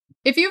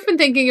If you've been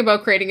thinking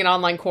about creating an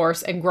online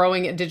course and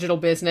growing a digital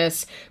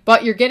business,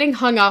 but you're getting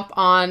hung up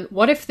on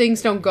what if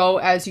things don't go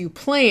as you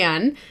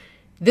plan,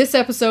 this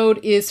episode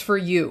is for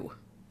you.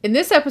 In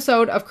this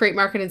episode of Create,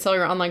 Market, and Sell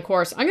Your Online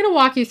Course, I'm going to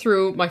walk you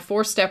through my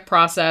 4-step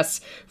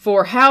process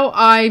for how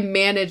I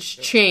manage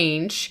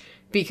change,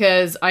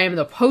 because I am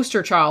the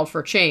poster child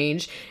for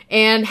change,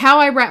 and how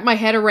I wrap my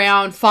head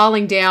around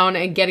falling down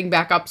and getting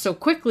back up so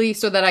quickly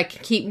so that I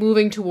can keep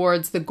moving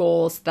towards the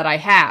goals that I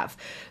have.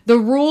 The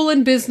rule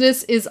in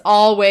business is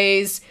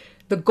always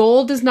the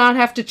goal does not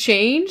have to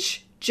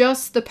change,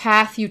 just the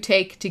path you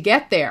take to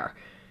get there.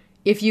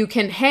 If you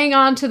can hang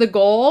on to the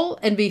goal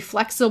and be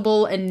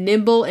flexible and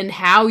nimble in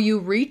how you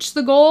reach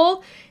the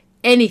goal,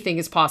 anything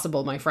is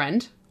possible, my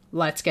friend.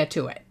 Let's get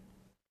to it.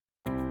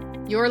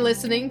 You're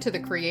listening to the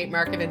Create,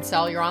 Market, and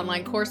Sell Your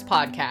Online Course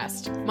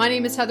podcast. My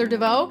name is Heather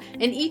DeVoe,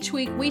 and each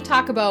week we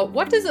talk about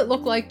what does it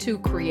look like to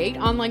create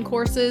online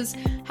courses,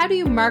 how do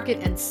you market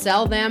and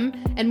sell them,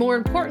 and more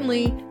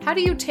importantly, how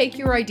do you take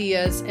your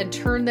ideas and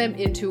turn them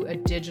into a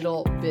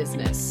digital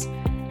business?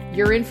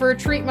 You're in for a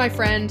treat, my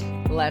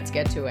friend. Let's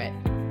get to it.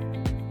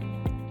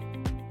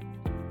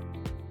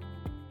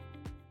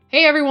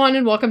 Hey everyone,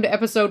 and welcome to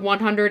episode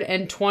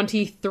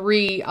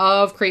 123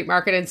 of Create,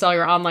 Market, and Sell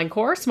Your Online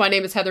Course. My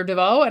name is Heather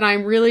DeVoe, and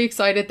I'm really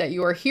excited that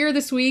you are here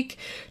this week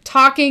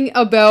talking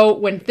about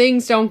when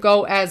things don't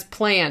go as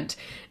planned.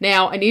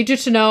 Now, I need you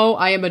to know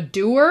I am a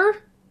doer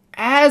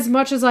as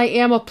much as I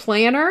am a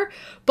planner,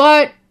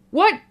 but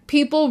what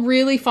people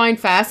really find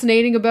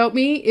fascinating about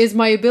me is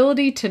my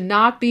ability to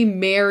not be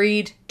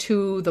married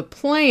to the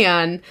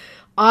plan.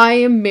 I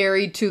am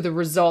married to the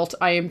result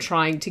I am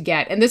trying to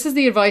get. And this is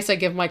the advice I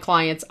give my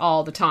clients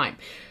all the time.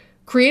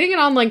 Creating an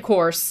online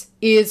course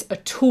is a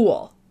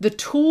tool. The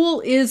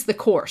tool is the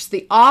course.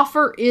 The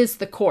offer is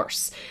the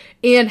course.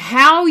 And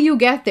how you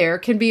get there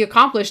can be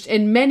accomplished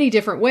in many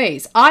different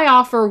ways. I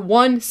offer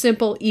one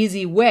simple,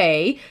 easy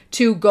way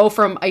to go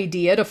from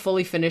idea to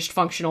fully finished,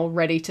 functional,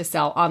 ready to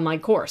sell online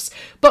course.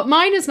 But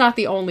mine is not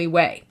the only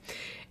way.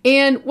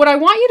 And what I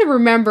want you to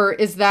remember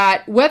is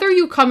that whether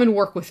you come and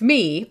work with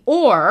me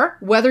or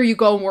whether you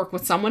go and work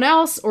with someone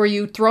else or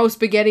you throw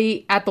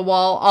spaghetti at the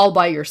wall all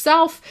by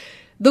yourself,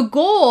 the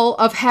goal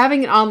of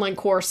having an online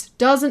course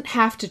doesn't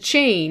have to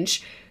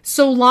change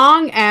so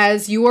long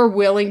as you are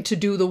willing to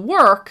do the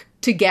work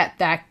to get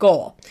that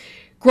goal.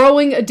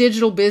 Growing a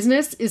digital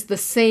business is the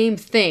same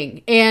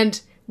thing. And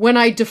when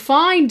I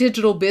define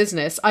digital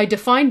business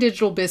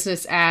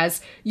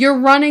as you're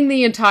running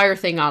the entire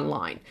thing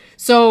online.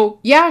 So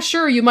yeah,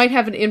 sure, you might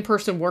have an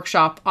in-person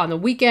workshop on the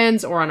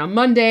weekends or on a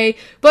Monday,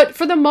 but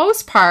for the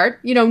most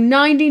part,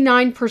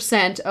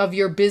 99% of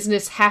your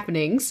business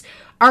happenings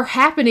are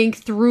happening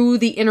through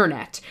the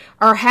internet,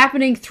 are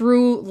happening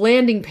through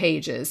landing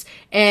pages,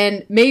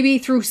 and maybe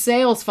through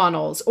sales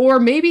funnels, or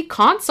maybe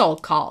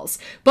consult calls.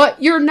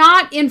 But you're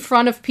not in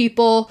front of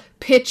people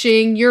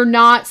pitching, you're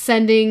not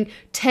sending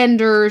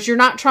tenders, you're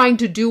not trying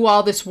to do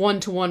all this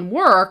one-to-one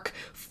work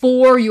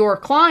for your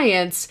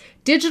clients.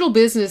 Digital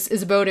business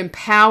is about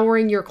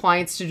empowering your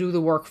clients to do the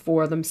work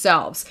for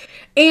themselves.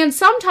 And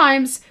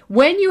sometimes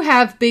when you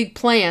have big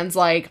plans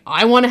like,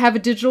 I want to have a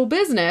digital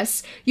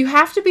business, you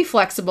have to be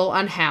flexible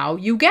on how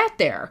you get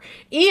there.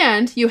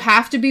 And you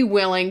have to be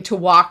willing to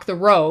walk the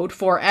road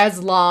for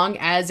as long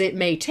as it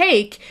may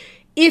take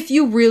if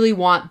you really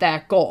want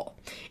that goal.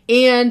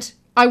 And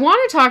I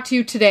want to talk to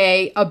you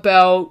today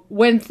about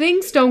when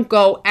things don't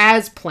go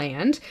as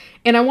planned,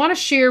 and I want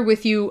to share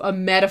with you a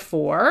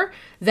metaphor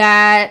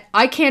that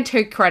I can't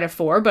take credit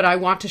for, but I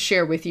want to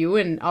share with you,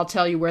 and I'll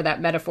tell you where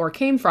that metaphor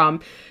came from,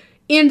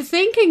 in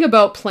thinking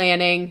about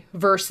planning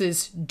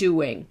versus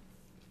doing.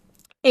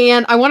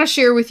 And I want to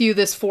share with you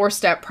this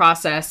 4-step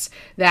process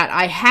that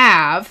I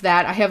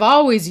have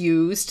always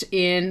used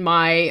in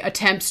my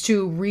attempts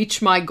to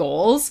reach my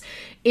goals.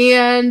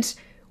 And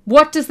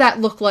what does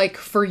that look like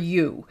for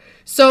you?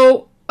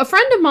 So a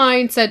friend of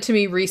mine said to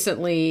me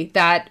recently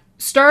that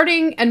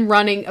starting and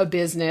running a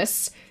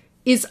business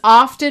is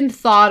often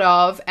thought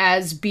of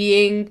as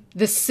being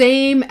the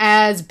same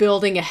as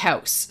building a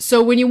house.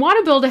 So when you want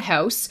to build a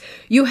house,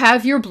 you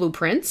have your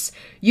blueprints,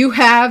 you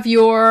have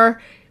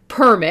your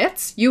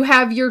permits, you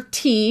have your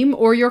team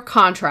or your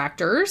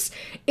contractors,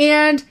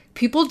 and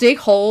people dig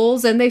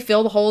holes and they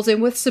fill the holes in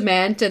with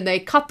cement and they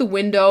cut the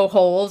window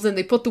holes and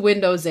they put the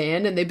windows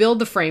in and they build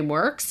the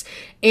frameworks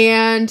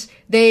and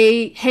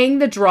they hang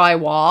the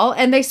drywall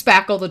and they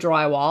spackle the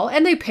drywall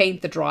and they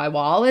paint the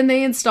drywall and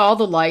they install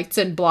the lights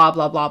and blah,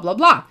 blah, blah, blah,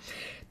 blah.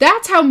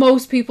 That's how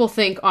most people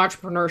think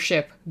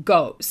entrepreneurship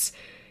goes.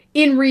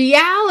 In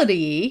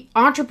reality,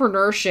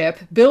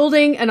 entrepreneurship,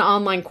 building an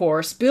online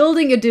course,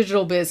 building a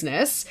digital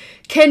business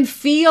can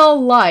feel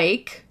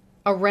like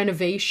a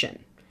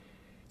renovation.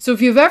 So if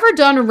you've ever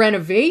done a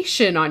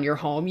renovation on your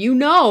home, you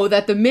know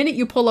that the minute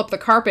you pull up the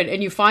carpet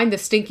and you find the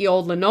stinky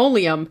old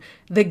linoleum,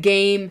 the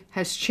game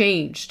has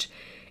changed.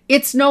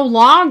 It's no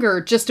longer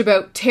just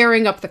about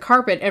tearing up the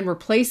carpet and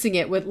replacing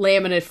it with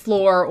laminate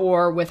floor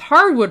or with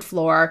hardwood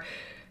floor.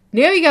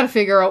 Now you got to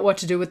figure out what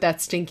to do with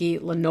that stinky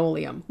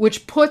linoleum,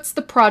 which puts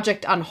the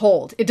project on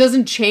hold. It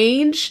doesn't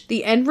change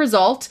the end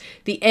result.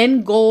 The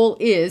end goal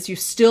is you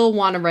still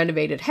want a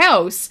renovated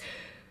house.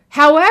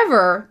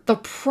 However, the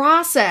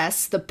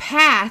process, the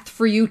path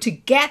for you to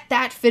get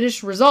that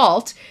finished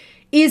result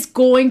is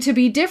going to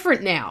be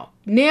different now.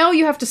 Now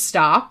you have to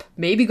stop,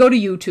 maybe go to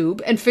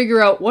YouTube and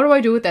figure out, what do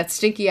I do with that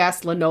stinky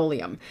ass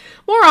linoleum?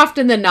 More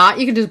often than not,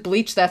 you can just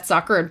bleach that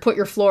sucker and put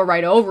your floor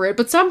right over it,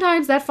 but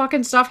sometimes that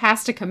fucking stuff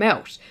has to come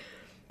out.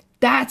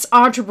 That's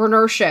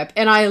entrepreneurship,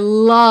 and I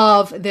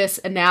love this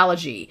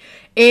analogy.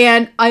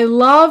 And I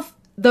love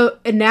the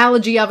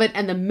analogy of it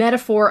and the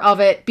metaphor of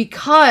it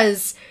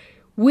because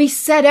we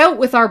set out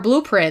with our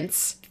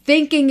blueprints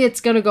thinking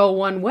it's going to go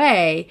one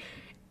way,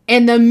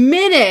 and the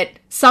minute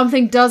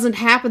something doesn't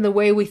happen the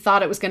way we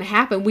thought it was going to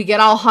happen, we get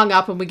all hung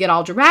up and we get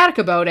all dramatic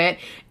about it,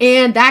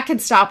 and that can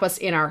stop us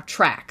in our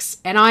tracks.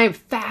 And I am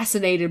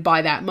fascinated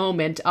by that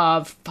moment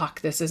of,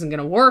 fuck, this isn't going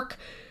to work.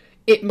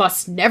 It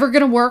must never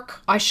going to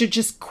work. I should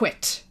just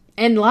quit.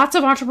 And lots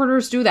of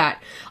entrepreneurs do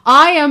that.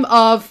 I am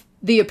of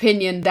the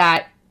opinion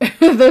that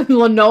the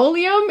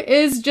linoleum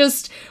is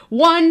just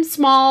one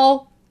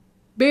small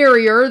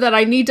barrier that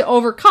I need to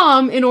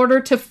overcome in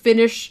order to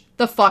finish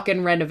the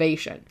fucking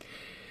renovation.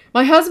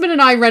 My husband and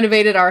I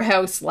renovated our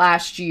house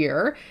last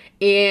year,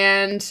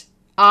 and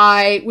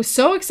I was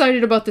so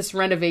excited about this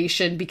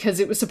renovation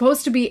because it was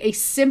supposed to be a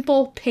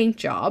simple paint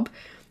job.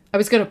 I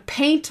was going to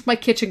paint my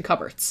kitchen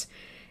cupboards,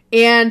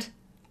 and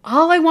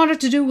all I wanted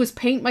to do was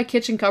paint my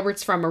kitchen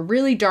cupboards from a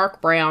really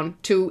dark brown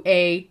to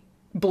a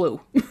blue.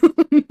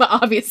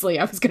 Obviously,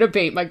 I was going to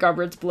paint my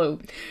cupboards blue.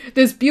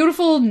 This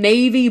beautiful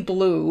navy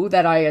blue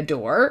that I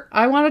adore,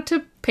 I wanted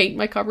to paint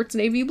my cupboards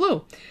navy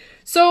blue.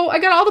 So I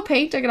got all the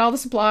paint, I got all the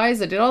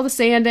supplies, I did all the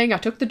sanding, I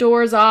took the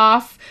doors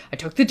off, I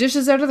took the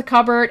dishes out of the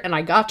cupboard, and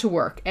I got to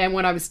work. And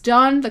when I was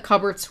done, the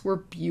cupboards were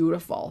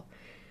beautiful.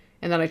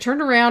 And then I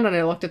turned around and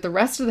I looked at the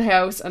rest of the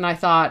house and I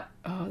thought,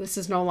 oh, this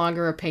is no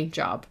longer a paint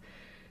job.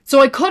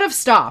 So I could have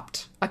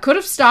stopped.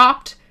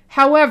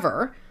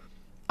 However,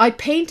 I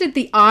painted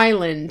the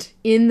island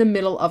in the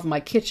middle of my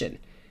kitchen.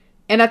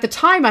 And at the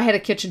time I had a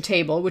kitchen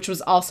table, which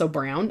was also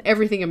brown.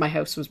 Everything in my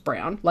house was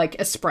brown, like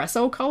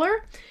espresso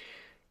color.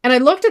 And I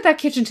looked at that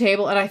kitchen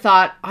table and I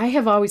thought, I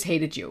have always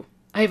hated you.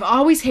 I have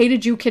always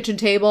hated you, kitchen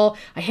table.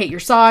 I hate your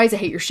size. I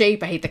hate your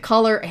shape. I hate the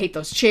color. I hate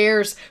those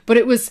chairs. But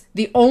it was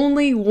the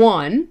only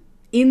one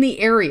in the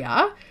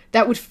area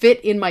that would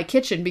fit in my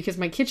kitchen because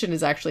my kitchen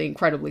is actually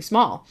incredibly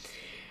small.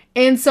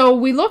 And so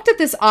we looked at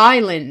this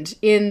island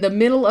in the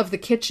middle of the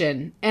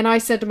kitchen and I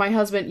said to my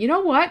husband, you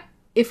know what?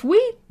 If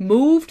we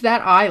moved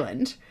that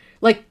island,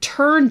 like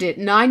turned it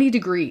 90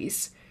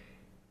 degrees,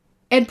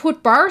 and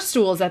put bar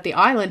stools at the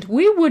island,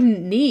 we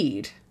wouldn't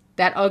need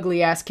that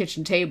ugly ass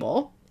kitchen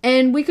table.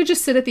 And we could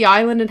just sit at the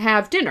island and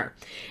have dinner.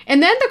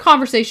 And then the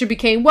conversation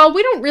became, well,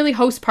 we don't really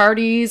host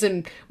parties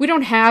and we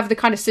don't have the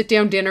kind of sit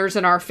down dinners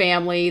in our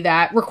family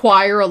that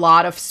require a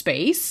lot of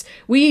space.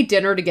 We eat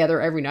dinner together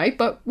every night,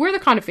 but we're the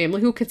kind of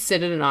family who could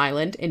sit at an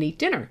island and eat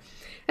dinner.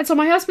 And so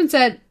my husband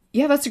said,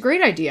 yeah, that's a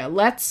great idea.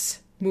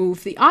 Let's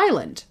move the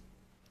island.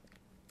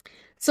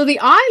 So the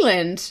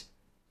island,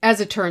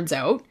 as it turns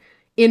out,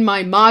 in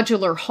my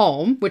modular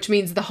home, which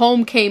means the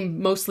home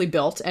came mostly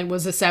built and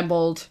was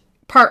assembled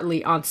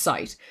partly on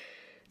site.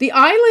 The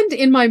island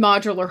in my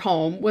modular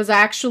home was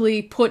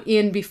actually put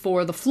in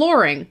before the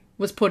flooring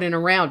was put in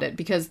around it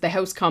because the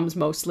house comes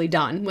mostly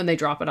done when they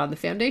drop it on the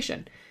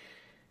foundation.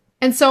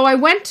 And so I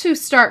went to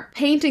start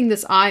painting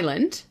this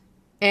island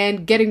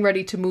and getting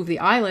ready to move the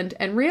island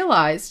and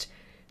realized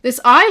this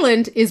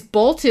island is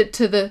bolted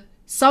to the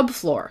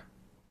subfloor,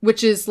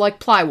 which is like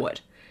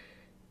plywood.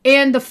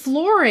 And the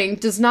flooring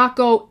does not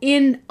go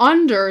in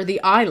under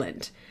the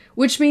island,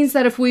 which means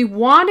that if we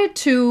wanted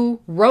to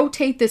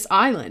rotate this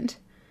island,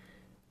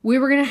 we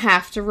were going to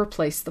have to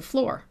replace the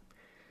floor.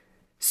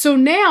 So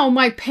now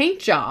my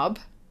paint job,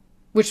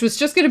 which was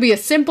just going to be a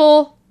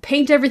simple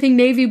paint everything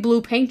navy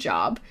blue paint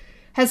job,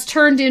 has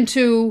turned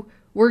into,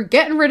 we're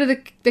getting rid of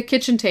the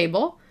kitchen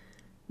table,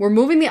 we're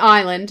moving the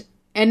island,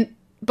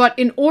 but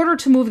in order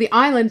to move the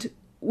island,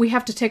 we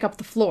have to take up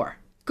the floor.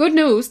 Good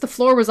news, the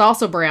floor was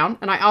also brown,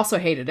 and I also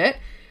hated it.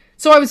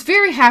 So I was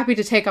very happy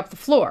to take up the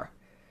floor.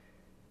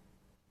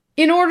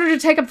 In order to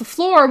take up the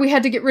floor, we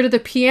had to get rid of the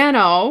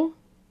piano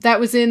that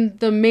was in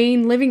the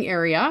main living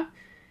area,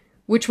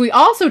 which we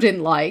also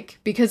didn't like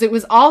because it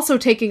was also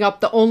taking up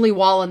the only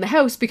wall in the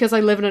house because I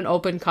live in an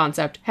open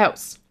concept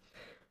house.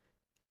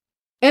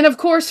 And of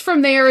course,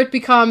 from there it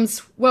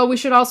becomes, well, we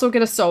should also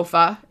get a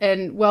sofa,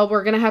 and well,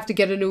 we're going to have to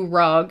get a new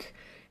rug.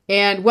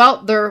 And,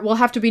 well, there will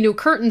have to be new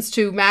curtains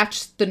to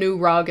match the new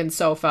rug and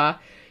sofa.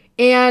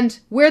 And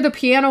where the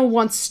piano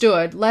once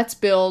stood, let's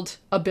build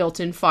a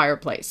built-in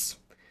fireplace.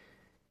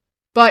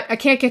 But I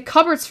can't get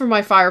cupboards for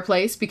my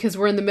fireplace because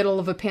we're in the middle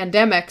of a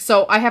pandemic.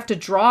 So I have to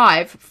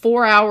drive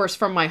 4 hours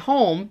from my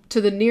home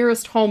to the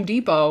nearest Home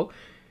Depot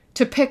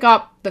to pick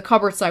up the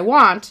cupboards I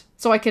want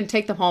so I can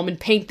take them home and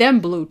paint them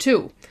blue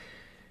too.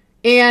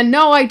 And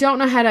no, I don't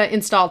know how to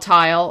install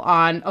tile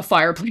on a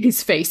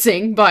fireplace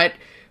facing, but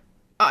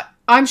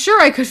I'm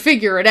sure I could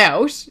figure it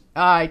out.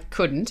 I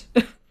couldn't.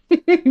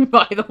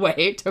 By the way,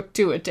 it took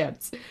 2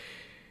 attempts.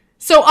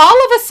 So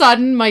all of a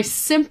sudden, my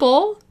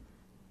simple,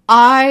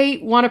 I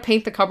want to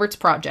paint the cupboards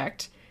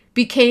project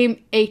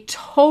became a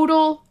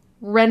total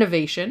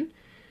renovation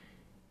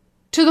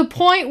to the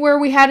point where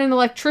we had an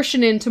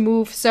electrician in to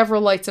move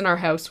several lights in our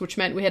house, which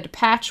meant we had to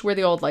patch where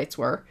the old lights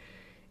were.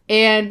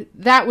 And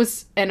that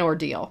was an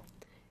ordeal.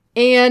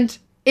 And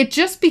it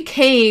just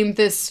became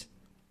this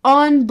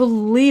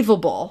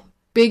unbelievable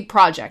big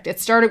project. It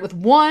started with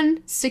one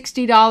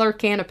 $60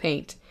 can of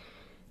paint.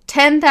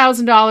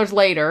 $10,000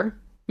 later,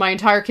 my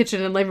entire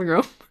kitchen and living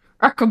room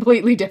are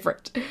completely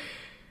different.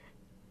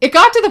 It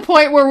got to the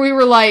point where we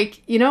were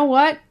like, you know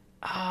what?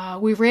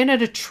 We ran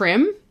out of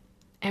trim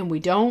and we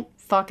don't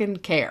fucking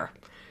care.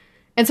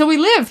 And so we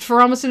lived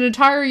for almost an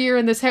entire year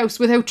in this house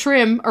without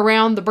trim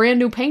around the brand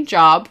new paint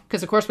job,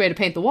 because of course we had to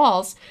paint the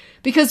walls,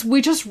 because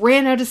we just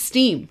ran out of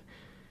steam.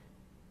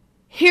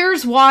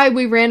 Here's why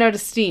we ran out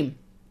of steam.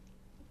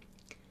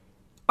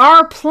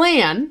 Our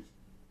plan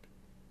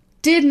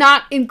did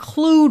not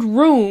include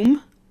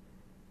room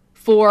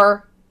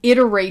for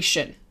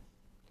iteration.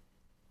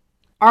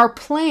 Our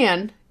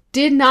plan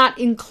did not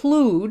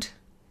include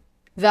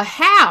the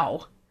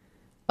how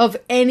of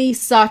any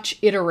such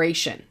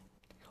iteration.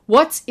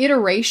 What's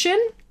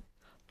iteration?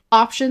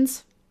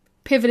 Options,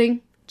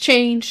 pivoting,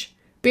 change,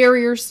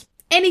 barriers,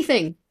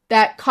 anything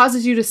that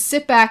causes you to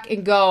sit back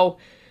and go,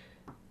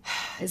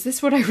 is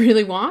this what I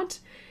really want?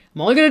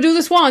 I'm only going to do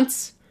this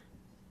once.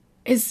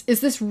 Is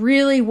this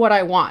really what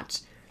I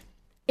want?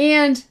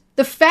 And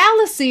the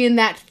fallacy in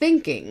that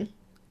thinking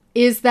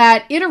is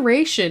that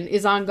iteration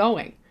is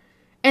ongoing.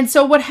 And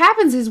so what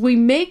happens is we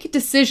make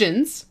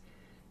decisions,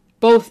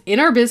 both in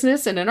our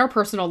business and in our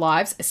personal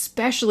lives,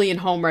 especially in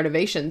home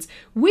renovations.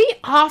 We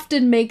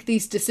often make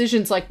these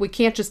decisions like we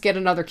can't just get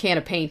another can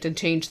of paint and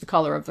change the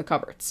color of the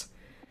cupboards.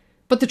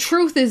 But the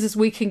truth is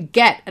we can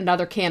get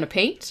another can of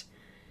paint.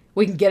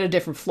 We can get a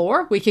different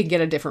floor. We can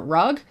get a different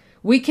rug.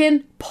 We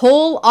can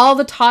pull all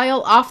the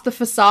tile off the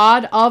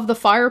facade of the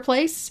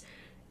fireplace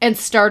and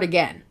start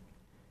again.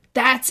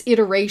 That's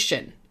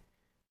iteration.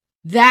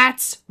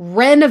 That's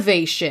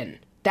renovation.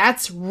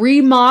 That's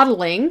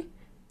remodeling.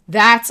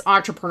 That's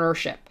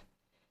entrepreneurship.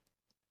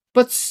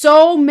 But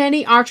so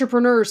many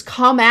entrepreneurs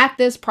come at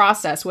this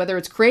process, whether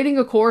it's creating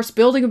a course,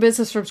 building a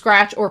business from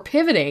scratch, or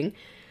pivoting,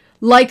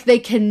 like they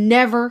can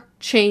never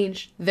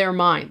change their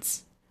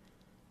minds.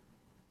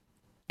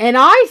 And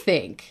I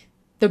think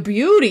the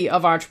beauty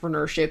of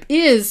entrepreneurship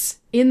is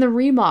in the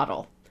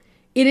remodel.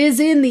 It is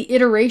in the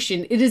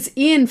iteration. It is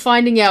in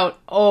finding out,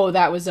 oh,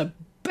 that was a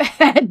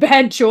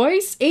bad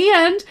choice,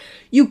 and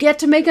you get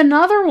to make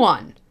another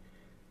one.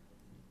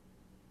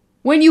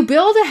 When you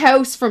build a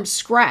house from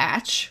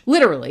scratch,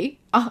 literally,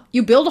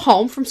 you build a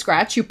home from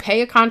scratch, you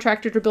pay a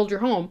contractor to build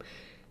your home,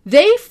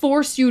 they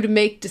force you to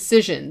make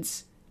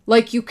decisions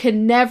like you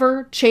can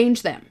never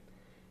change them.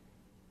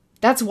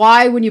 That's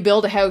why when you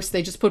build a house,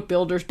 they just put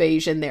builder's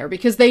beige in there,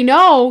 because they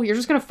know you're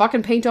just going to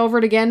fucking paint over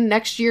it again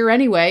next year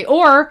anyway.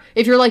 Or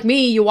if you're like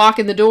me, you walk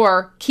in the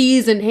door,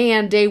 keys in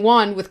hand, day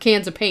one with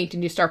cans of paint,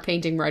 and you start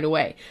painting right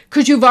away.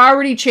 Because you've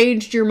already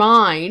changed your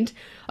mind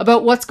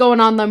about what's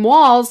going on them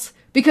walls,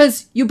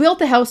 because you built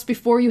the house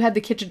before you had the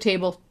kitchen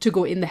table to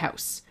go in the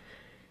house.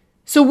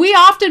 So we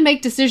often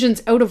make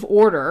decisions out of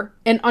order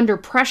and under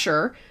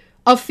pressure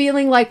of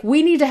feeling like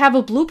we need to have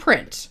a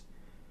blueprint.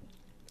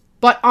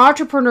 But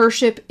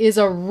entrepreneurship is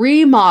a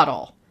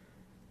remodel.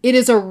 It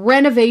is a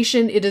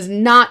renovation. It is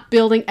not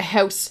building a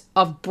house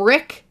of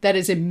brick that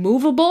is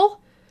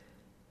immovable.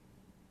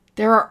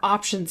 There are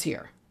options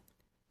here.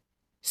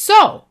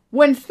 So,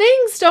 when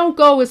things don't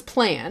go as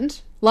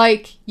planned,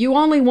 like you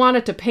only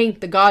wanted to paint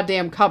the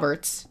goddamn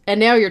cupboards, and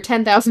now you're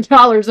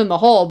 $10,000 in the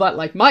hole, but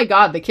like, my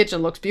God, the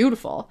kitchen looks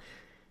beautiful.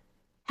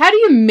 How do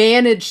you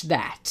manage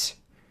that?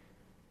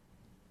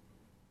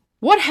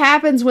 What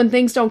happens when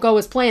things don't go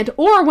as planned,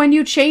 or when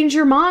you change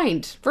your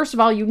mind? First of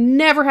all, you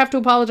never have to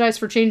apologize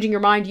for changing your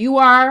mind. You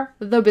are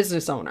the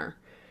business owner.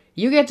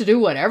 You get to do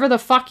whatever the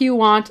fuck you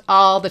want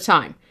all the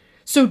time.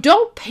 So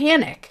don't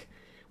panic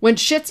when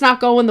shit's not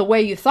going the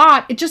way you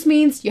thought. It just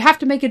means you have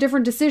to make a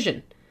different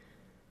decision.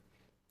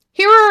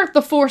 Here are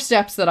the 4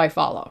 steps that I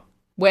follow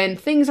when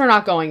things are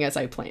not going as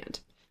I planned.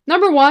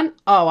 Number 1,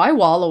 I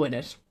wallow in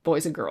it,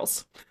 boys and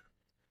girls.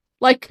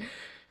 Like,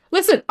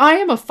 listen, I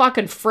am a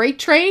fucking freight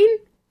train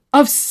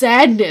of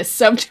sadness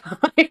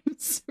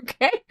sometimes,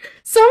 okay?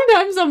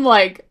 Sometimes I'm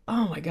like,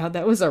 oh my God,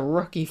 that was a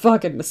rookie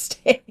fucking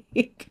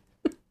mistake.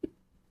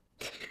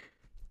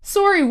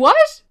 Sorry,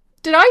 what?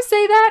 Did I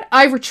say that?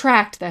 I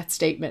retract that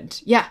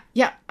statement. Yeah,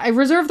 I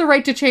reserve the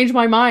right to change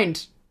my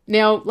mind.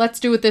 Now, let's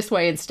do it this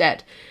way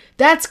instead.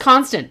 That's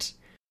constant.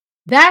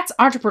 That's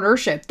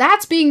entrepreneurship.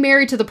 That's being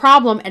married to the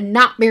problem and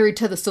not married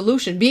to the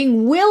solution.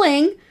 Being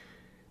willing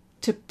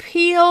to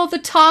peel the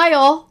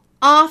tile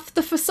off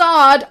the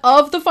facade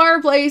of the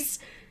fireplace,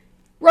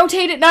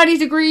 rotate it 90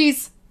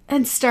 degrees,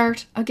 and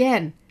start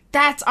again.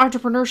 That's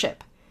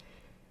entrepreneurship.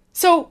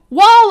 So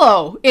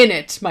wallow in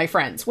it, my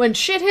friends. When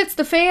shit hits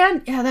the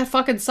fan, yeah, that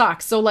fucking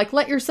sucks. So like,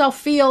 let yourself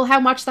feel how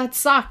much that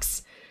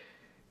sucks.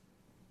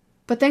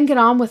 But then get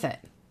on with it.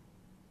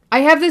 I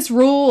have this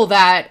rule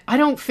that I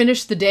don't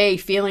finish the day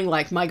feeling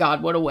like, my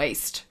God, what a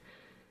waste.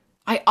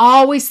 I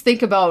always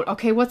think about,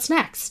 okay, what's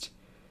next?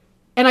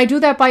 And I do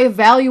that by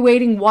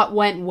evaluating what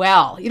went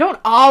well. You don't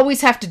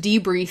always have to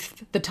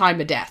debrief the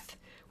time of death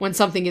when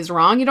something is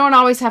wrong. You don't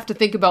always have to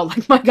think about,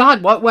 like, my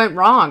God, what went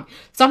wrong?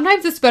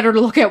 Sometimes it's better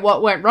to look at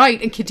what went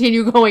right and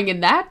continue going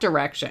in that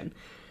direction.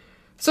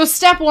 So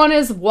step one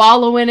is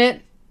wallow in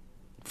it.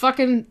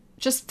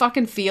 Just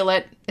fucking feel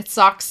it. It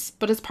sucks,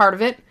 but it's part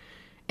of it.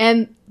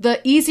 And the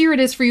easier it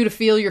is for you to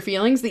feel your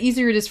feelings, the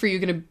easier it is for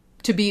you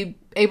to be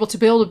able to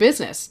build a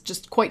business,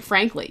 just quite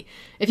frankly.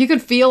 If you can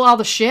feel all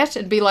the shit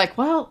and be like,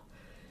 well,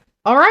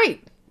 all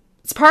right,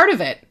 it's part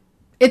of it.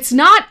 It's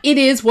not, it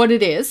is what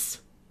it is,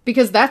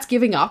 because that's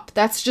giving up.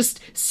 That's just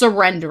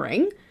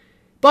surrendering.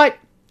 But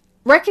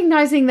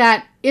recognizing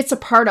that it's a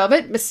part of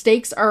it,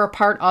 mistakes are a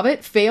part of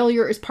it,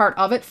 failure is part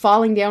of it,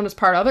 falling down is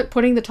part of it,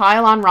 putting the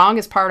tile on wrong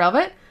is part of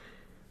it,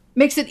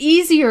 makes it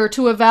easier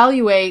to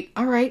evaluate,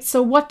 all right,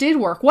 so what did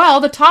work? Well,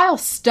 the tile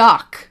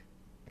stuck.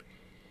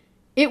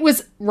 It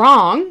was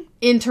wrong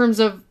in terms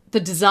of the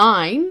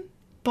design,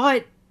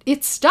 but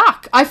it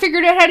stuck. I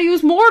figured out how to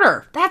use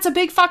mortar. That's a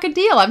big fucking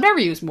deal. I've never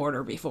used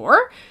mortar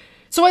before.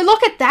 So I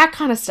look at that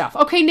kind of stuff.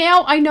 Okay,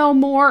 now I know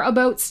more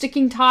about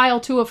sticking tile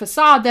to a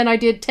facade than I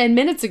did 10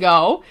 minutes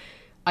ago.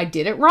 I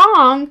did it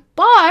wrong,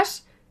 but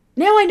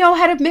now I know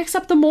how to mix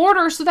up the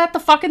mortar so that the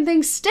fucking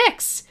thing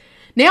sticks.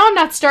 Now I'm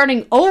not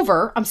starting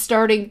over, I'm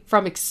starting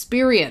from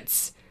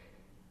experience.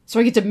 So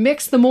I get to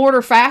mix the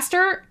mortar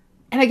faster,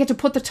 and I get to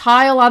put the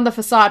tile on the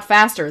facade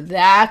faster.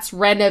 That's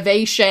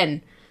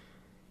renovation.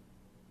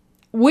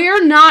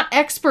 We're not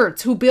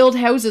experts who build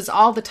houses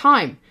all the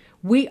time.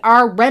 We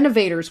are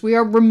renovators. We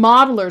are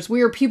remodelers.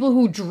 We are people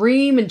who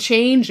dream and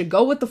change and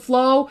go with the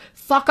flow,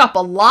 fuck up a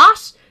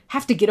lot,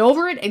 have to get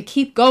over it, and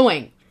keep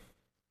going.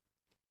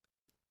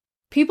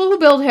 People who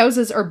build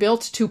houses are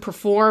built to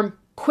perform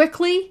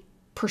quickly,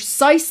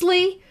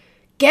 precisely,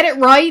 get it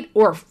right,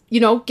 or,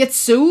 get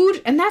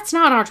sued. And that's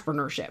not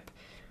entrepreneurship.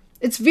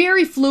 It's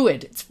very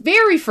fluid. It's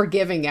very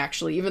forgiving,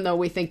 actually, even though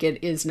we think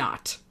it is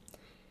not.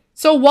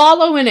 So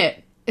wallow in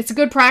it. It's a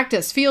good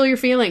practice. Feel your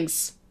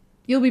feelings.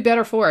 You'll be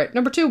better for it.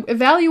 Number 2,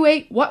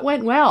 evaluate what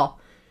went well.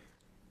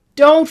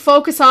 Don't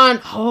focus on,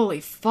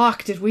 holy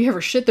fuck, did we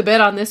ever shit the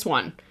bed on this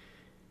one?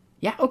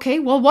 Yeah, okay,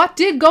 well, what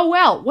did go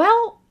well?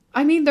 Well,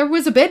 I mean, there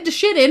was a bed to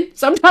shit in.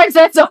 Sometimes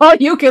that's all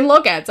you can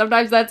look at.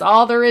 Sometimes that's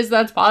all there is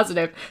that's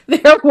positive.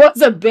 There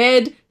was a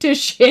bed to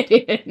shit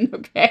in,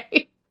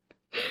 okay?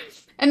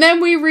 And then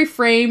we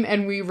reframe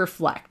and we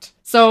reflect.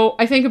 So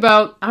I think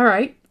about, all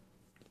right,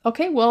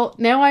 okay, well,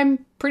 now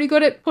I'm pretty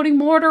good at putting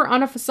mortar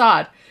on a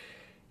facade.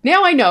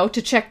 Now I know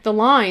to check the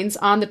lines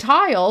on the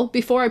tile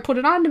before I put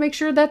it on to make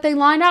sure that they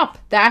line up.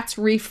 That's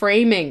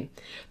reframing.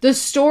 The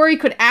story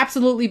could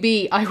absolutely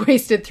be, I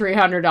wasted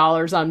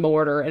 $300 on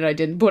mortar and I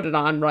didn't put it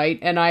on right,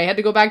 and I had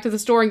to go back to the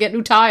store and get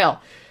new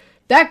tile.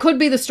 That could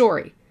be the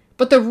story.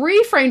 But the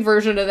reframed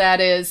version of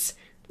that is,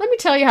 let me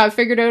tell you how I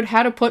figured out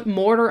how to put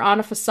mortar on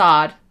a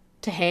facade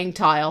to hang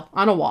tile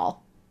on a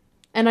wall.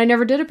 And I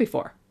never did it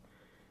before.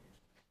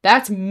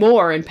 That's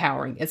more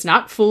empowering. It's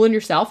not fooling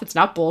yourself. It's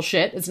not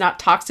bullshit. It's not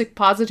toxic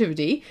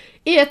positivity.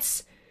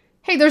 It's,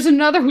 hey, there's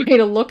another way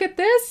to look at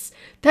this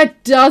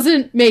that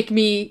doesn't make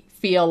me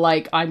feel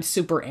like I'm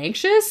super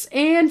anxious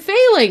and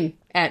failing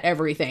at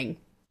everything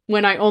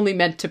when I only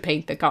meant to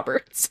paint the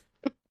cupboards.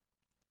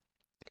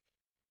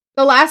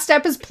 The last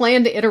step is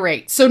plan to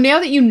iterate. So now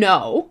that you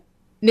know,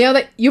 now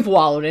that you've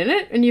wallowed in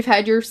it and you've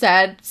had your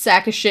sad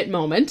sack of shit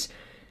moment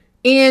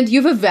and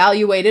you've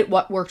evaluated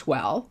what worked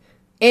well,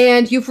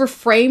 and you've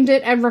reframed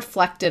it and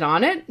reflected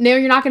on it. Now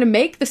you're not going to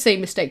make the same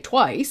mistake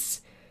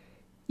twice.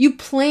 You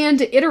plan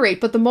to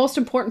iterate, but the most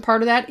important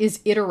part of that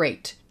is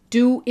iterate.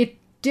 Do it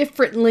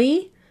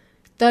differently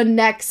the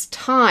next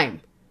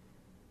time.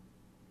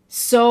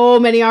 So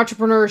many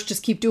entrepreneurs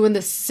just keep doing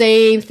the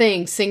same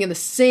thing, singing the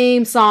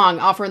same song,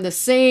 offering the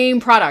same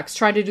products,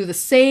 trying to do the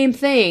same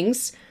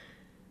things,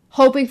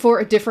 hoping for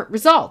a different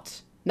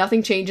result.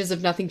 Nothing changes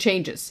if nothing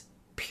changes.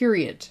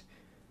 Period.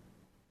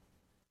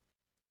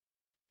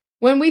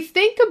 When we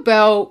think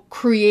about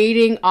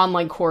creating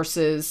online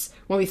courses,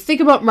 when we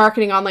think about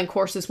marketing online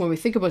courses, when we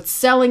think about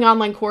selling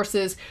online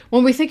courses,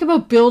 when we think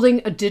about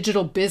building a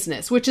digital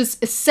business, which is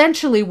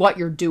essentially what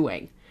you're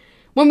doing,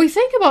 when we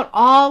think about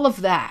all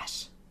of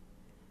that,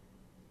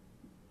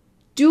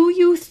 do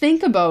you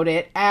think about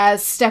it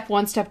as step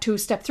 1, step 2,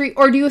 step 3,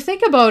 or do you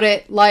think about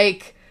it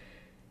like,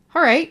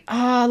 all right,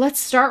 let's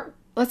start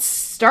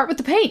with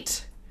the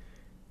paint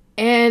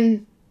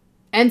and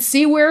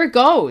see where it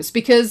goes,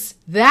 because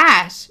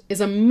that is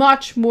a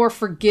much more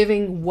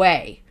forgiving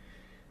way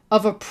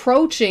of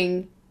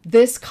approaching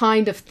this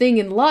kind of thing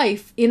in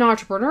life, in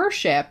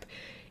entrepreneurship,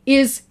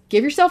 is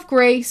give yourself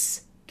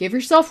grace, give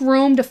yourself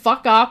room to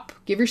fuck up,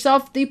 give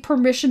yourself the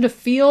permission to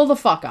feel the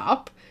fuck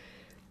up,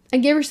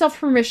 and give yourself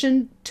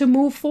permission to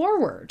move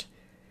forward.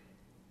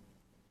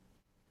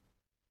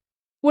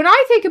 When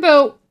I think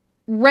about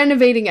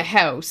renovating a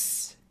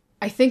house,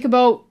 I think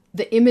about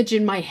the image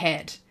in my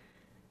head.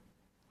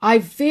 I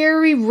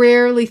very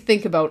rarely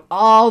think about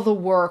all the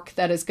work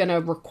that is going to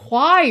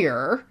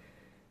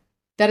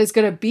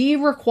be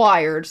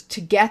required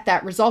to get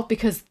that result,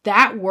 because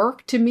that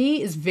work to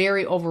me is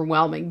very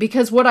overwhelming.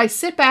 Because what I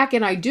sit back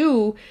and I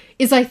do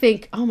is I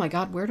think, oh my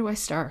God, where do I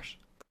start?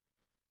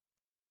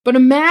 But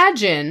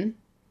imagine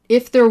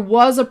if there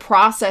was a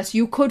process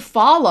you could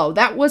follow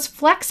that was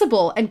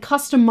flexible and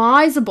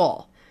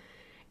customizable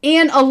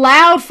and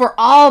allowed for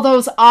all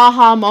those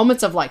aha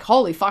moments of like,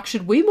 holy fuck,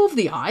 should we move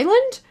the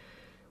island?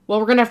 Well,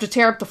 we're going to have to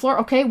tear up the floor.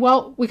 Okay,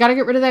 well, we got to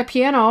get rid of that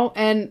piano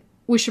and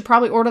we should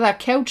probably order that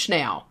couch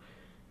now.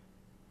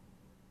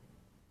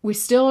 We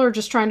still are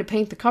just trying to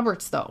paint the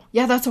cupboards though.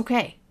 Yeah, that's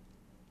okay.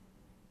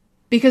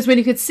 Because when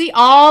you could see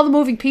all the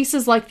moving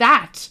pieces like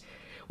that,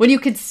 when you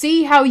could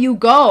see how you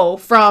go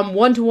from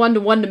one to one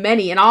to one to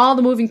many and all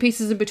the moving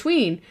pieces in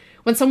between,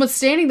 when someone's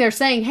standing there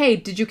saying, hey,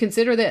 did you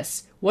consider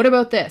this? What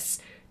about this?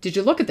 Did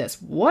you look at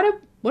this? What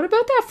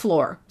about that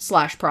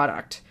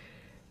floor/product?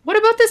 What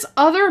about this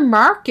other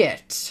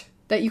market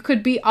that you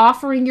could be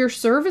offering your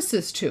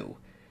services to?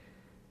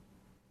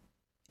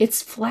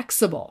 It's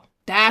flexible.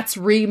 That's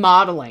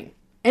remodeling.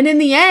 And in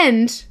the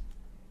end,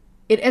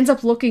 it ends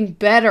up looking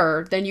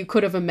better than you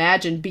could have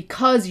imagined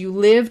because you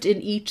lived in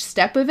each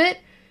step of it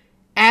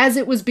as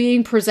it was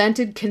being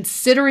presented,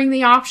 considering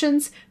the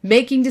options,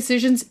 making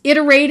decisions,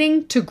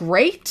 iterating to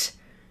great,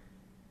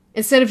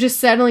 instead of just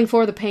settling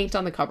for the paint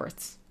on the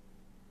cupboards.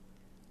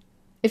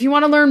 If you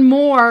want to learn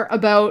more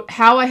about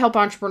how I help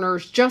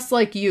entrepreneurs just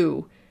like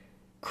you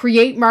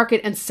create,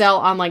 market, and sell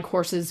online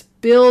courses,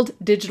 build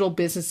digital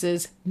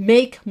businesses,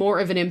 make more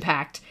of an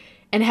impact,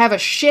 and have a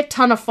shit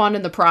ton of fun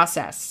in the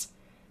process,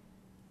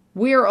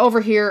 we're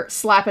over here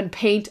slapping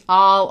paint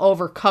all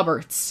over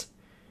cupboards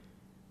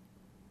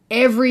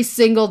every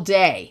single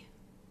day.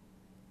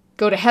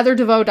 Go to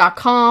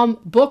heatherdevoe.com,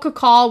 book a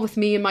call with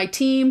me and my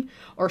team,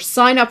 or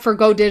sign up for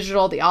Go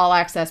Digital, the All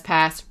Access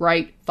Pass,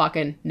 right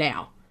fucking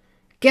now.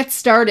 Get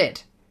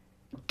started.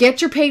 Get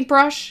your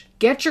paintbrush.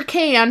 Get your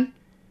can.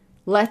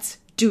 Let's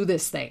do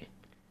this thing.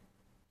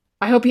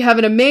 I hope you have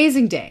an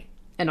amazing day,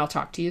 and I'll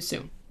talk to you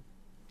soon.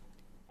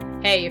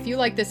 Hey, if you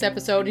like this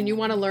episode and you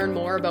want to learn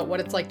more about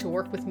what it's like to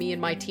work with me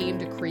and my team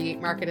to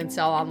create, market, and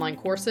sell online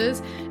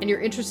courses, and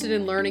you're interested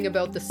in learning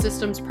about the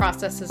systems,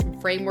 processes,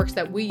 and frameworks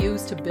that we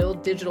use to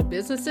build digital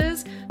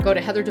businesses, go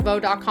to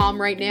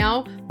heatherdevoe.com right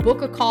now,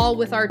 book a call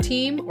with our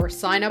team, or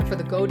sign up for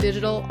the Go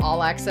Digital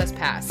All Access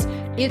Pass.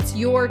 It's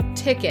your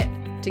ticket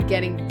to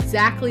getting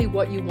exactly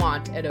what you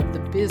want out of the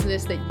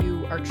business that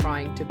you are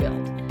trying to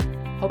build.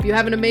 Hope you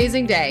have an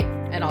amazing day,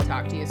 and I'll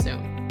talk to you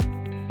soon.